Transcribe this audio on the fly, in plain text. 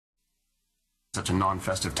Such a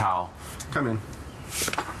non-festive towel. Come in.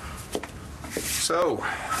 So,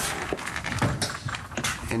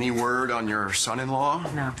 any word on your son-in-law?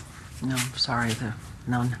 No, sorry,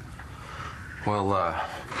 none. Well,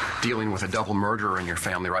 dealing with a double murderer in your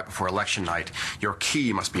family right before election night, your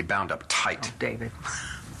key must be bound up tight. Oh, David,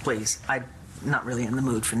 please, I'm not really in the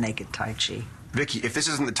mood for naked Tai Chi. Viki, if this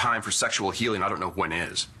isn't the time for sexual healing, I don't know when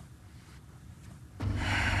is.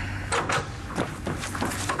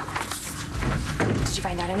 Did you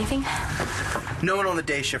find out anything? No one on the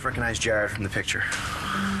day shift recognized Jared from the picture.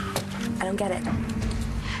 I don't get it.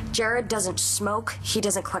 Jared doesn't smoke. He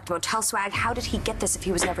doesn't collect motel swag. How did he get this if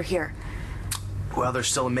he was never here? Well, there's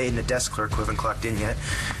still a maid and a desk clerk who haven't clocked in yet.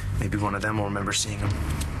 Maybe one of them will remember seeing him.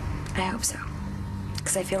 I hope so.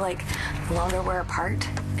 Because I feel like the longer we're apart,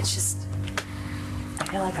 it's just... I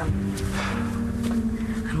feel like I'm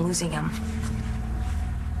losing him.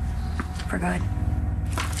 For good.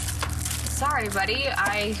 Sorry, buddy.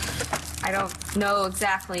 I don't know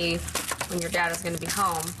exactly when your dad is going to be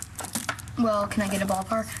home. Well, can I get a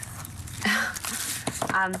ballpark?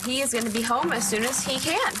 He is going to be home as soon as he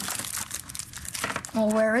can. Well,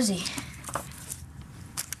 where is he?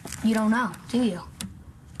 You don't know, do you?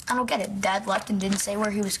 I don't get it. Dad left and didn't say where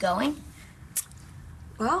he was going?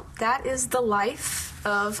 Well, that is the life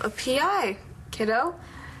of a PI, kiddo.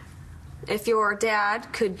 If your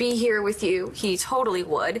dad could be here with you, he totally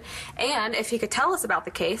would. And if he could tell us about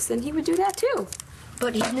the case, then he would do that too.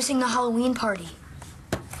 But he's missing the Halloween party.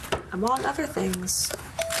 Among other things.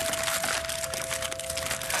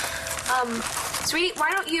 Sweetie,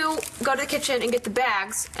 why don't you go to the kitchen and get the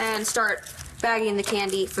bags and start bagging the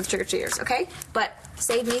candy for the trick-or-treaters, okay? But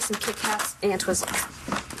save me some Kit Kats and Twizzlers.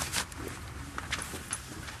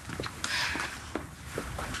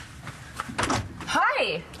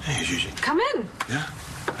 Hi. Hey, Gigi. Come in. Yeah,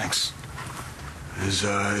 thanks.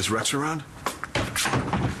 Is Rex around?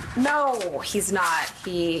 No, he's not.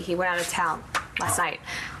 He went out of town last night.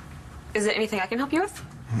 Is there anything I can help you with?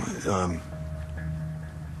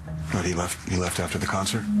 What, he left after the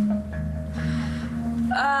concert?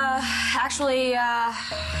 Actually,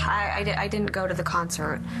 I didn't go to the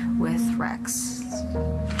concert with Rex.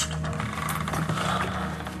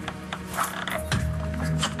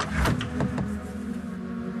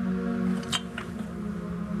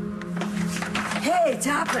 Hey,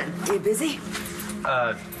 Toppin, you busy?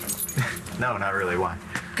 No, not really. Why?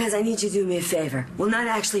 Because I need you to do me a favor. Well, not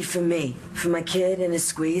actually for me. For my kid and his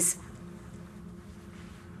squeeze.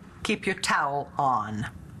 Keep your towel on.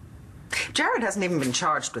 Jared hasn't even been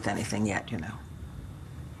charged with anything yet, you know.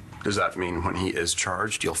 Does that mean when he is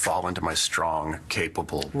charged, you'll fall into my strong,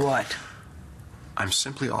 capable... What? I'm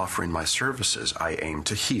simply offering my services. I aim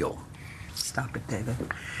to heal. Stop it, David.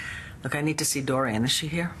 Look, I need to see Dorian. Is she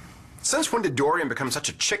here? Since when did Dorian become such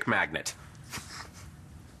a chick magnet?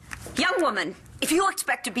 Young woman, if you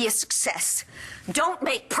expect to be a success, don't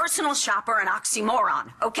make personal shopper an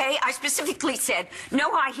oxymoron, okay? I specifically said no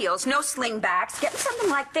high heels, no slingbacks, get something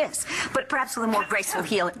like this, but perhaps a little more graceful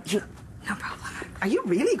heel. No problem. Are you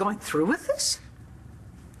really going through with this?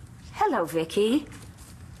 Hello, Viki.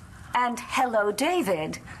 And hello,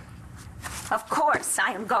 David. Of course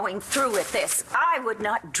I am going through with this. I would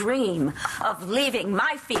not dream of leaving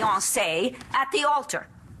my fiancé at the altar.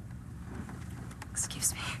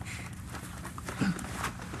 Excuse me.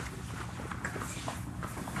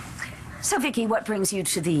 So, Viki, what brings you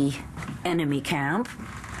to the enemy camp?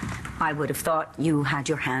 I would have thought you had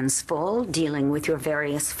your hands full dealing with your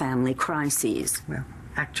various family crises. Well,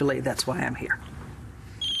 actually, that's why I'm here.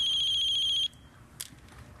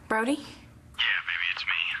 Brody? Yeah, baby, it's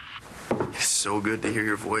me. It's so good to hear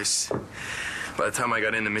your voice. By the time I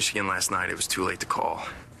got into Michigan last night, it was too late to call.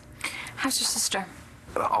 How's your sister?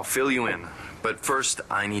 I'll fill you in, but first,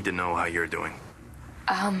 I need to know how you're doing.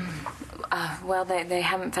 Well, they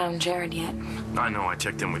haven't found Jared yet. I know, I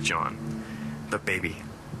checked in with John. But, baby,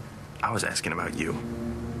 I was asking about you.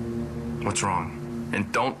 What's wrong?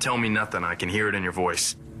 And don't tell me nothing. I can hear it in your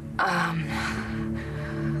voice. I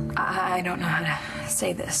don't know how to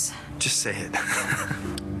say this. Just say it.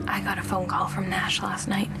 I got a phone call from Nash last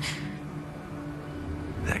night.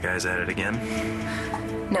 That guy's at it again?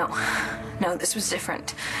 No, this was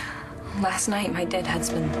different. Last night, my dead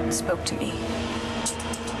husband spoke to me.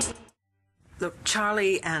 Look,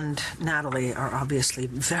 Charlie and Natalie are obviously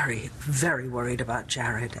very, very worried about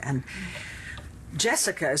Jared, and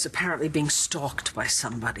Jessica is apparently being stalked by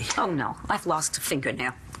somebody. Oh, no, I've lost a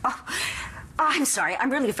fingernail. Oh, I'm sorry,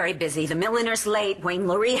 I'm really very busy. The milliner's late. Wayne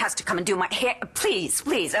Lurie has to come and do my hair. Please.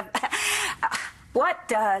 What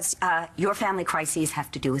does your family crises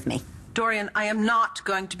have to do with me? Dorian, I am not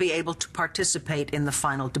going to be able to participate in the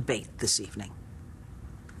final debate this evening.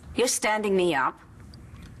 You're standing me up?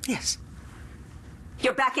 Yes.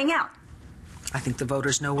 You're backing out? I think the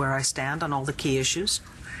voters know where I stand on all the key issues.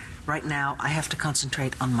 Right now, I have to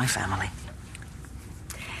concentrate on my family.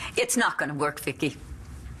 It's not going to work, Viki.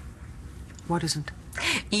 What isn't?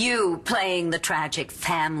 You playing the tragic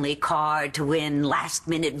family card to win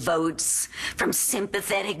last-minute votes from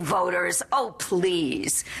sympathetic voters. Oh,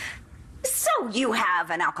 please. So you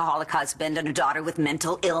have an alcoholic husband and a daughter with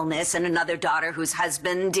mental illness and another daughter whose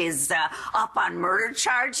husband is up on murder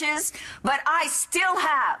charges. But I still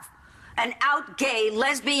have an out gay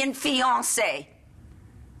lesbian fiancé.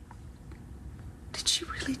 Did she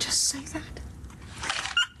really just say that?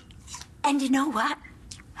 And you know what?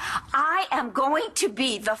 I am going to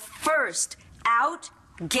be the first out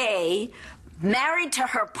gay, married to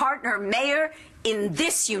her partner mayor in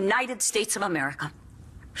this United States of America.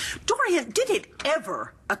 Dorian, did it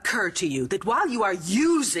ever occur to you that while you are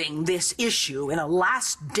using this issue in a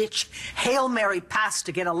last-ditch Hail Mary pass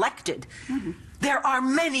to get elected, there are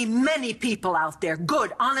many, many people out there,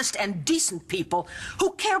 good, honest, and decent people,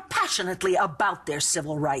 who care passionately about their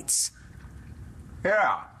civil rights?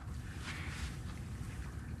 Yeah.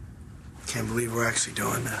 Can't believe we're actually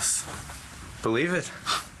doing this. Believe it.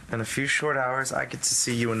 In a few short hours, I get to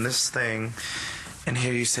see you in this thing and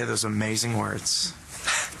hear you say those amazing words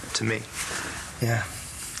to me. Yeah.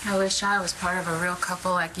 I wish I was part of a real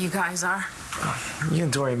couple like you guys are. You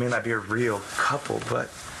and Dorian may not be a real couple, but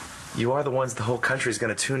you are the ones the whole country is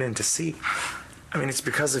going to tune in to see. I mean, it's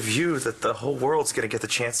because of you that the whole world's going to get the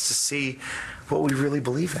chance to see what we really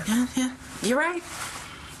believe in. Yeah, you're right.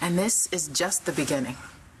 And this is just the beginning.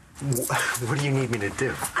 What do you need me to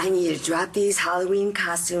do? I need you to drop these Halloween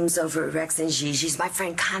costumes over at Rex and Gigi's. My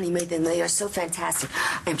friend Connie made them. They are so fantastic.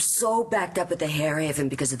 I'm so backed up at the Hair Haven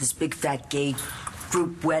because of this big fat gay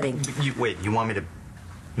group wedding. Wait, you want me to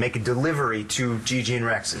make a delivery to Gigi and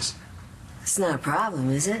Rex's? It's not a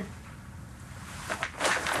problem, is it?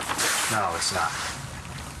 No, it's not.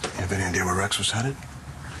 You have any idea where Rex was headed?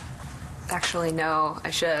 Actually, no,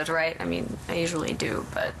 I should, right? I mean, I usually do,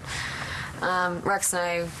 but Rex and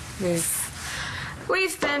I,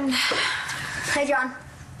 we've been... Hey, John.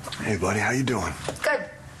 Hey, buddy, how you doing? Good.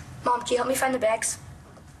 Mom, can you help me find the bags?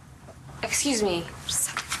 Excuse me.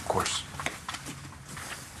 Of course.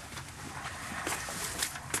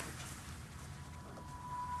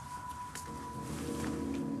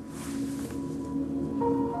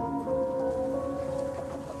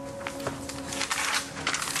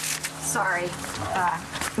 Sorry.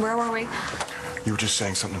 Where were we? You were just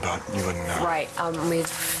saying something about you and... Right.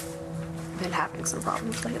 We've been having some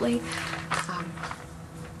problems lately.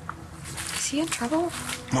 Is he in trouble?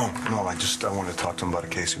 No, I wanted to talk to him about a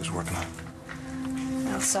case he was working on.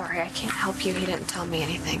 Oh, sorry. I can't help you. He didn't tell me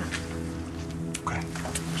anything. Okay.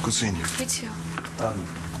 It's good seeing you. You too.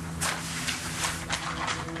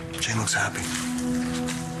 Jane looks happy.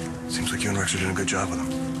 Seems like you and Rex are doing a good job with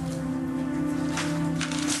him.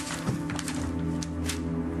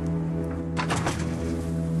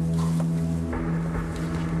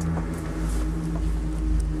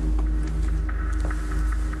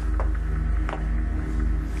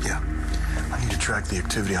 The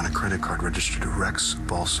activity on a credit card registered to Rex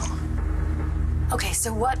Balsam. Okay,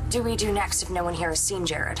 so what do we do next if no one here has seen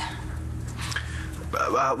Jared?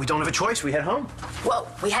 We don't have a choice. We head home. Well,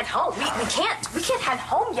 we head home. We can't head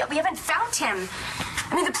home yet. We haven't found him.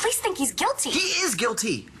 I mean, the police think he's guilty. He is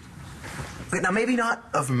guilty. Now, maybe not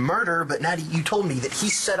of murder, but Natty, you told me that he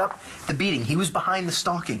set up the beating. He was behind the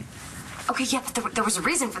stalking. Okay, yeah, but there was a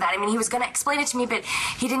reason for that. I mean, he was going to explain it to me, but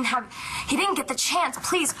he didn't get the chance.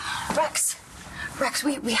 Please, Rex,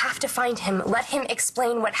 we have to find him. Let him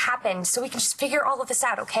explain what happened so we can just figure all of this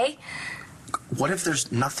out, okay? What if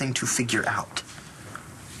there's nothing to figure out?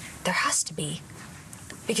 There has to be.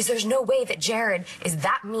 Because there's no way that Jared is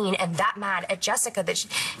that mean and that mad at Jessica that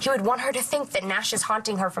he would want her to think that Nash is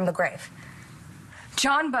haunting her from the grave.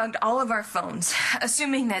 John bugged all of our phones,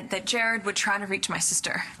 assuming that Jared would try to reach my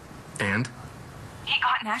sister. And? He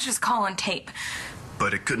got Nash's call on tape.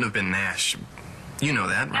 But it couldn't have been Nash. You know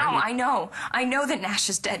that, right? No, I know. I know that Nash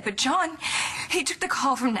is dead, but John, he took the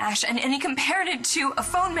call from Nash and he compared it to a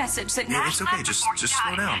phone message that Nash it's okay. left Just before he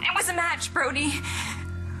slow died. down. It was a match, Brody.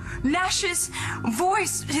 Nash's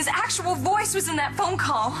voice, his actual voice was in that phone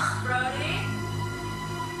call. Brody?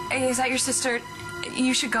 Hey, is that your sister?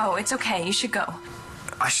 You should go. It's okay. You should go.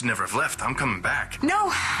 I should never have left. I'm coming back.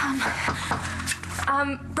 No.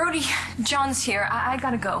 Brody, John's here. I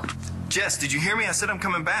gotta go. Jess, did you hear me? I said I'm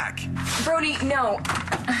coming back. Brody, no.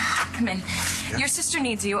 Come in. Your sister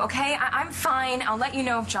needs you, okay? I'm fine. I'll let you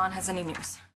know if John has any news.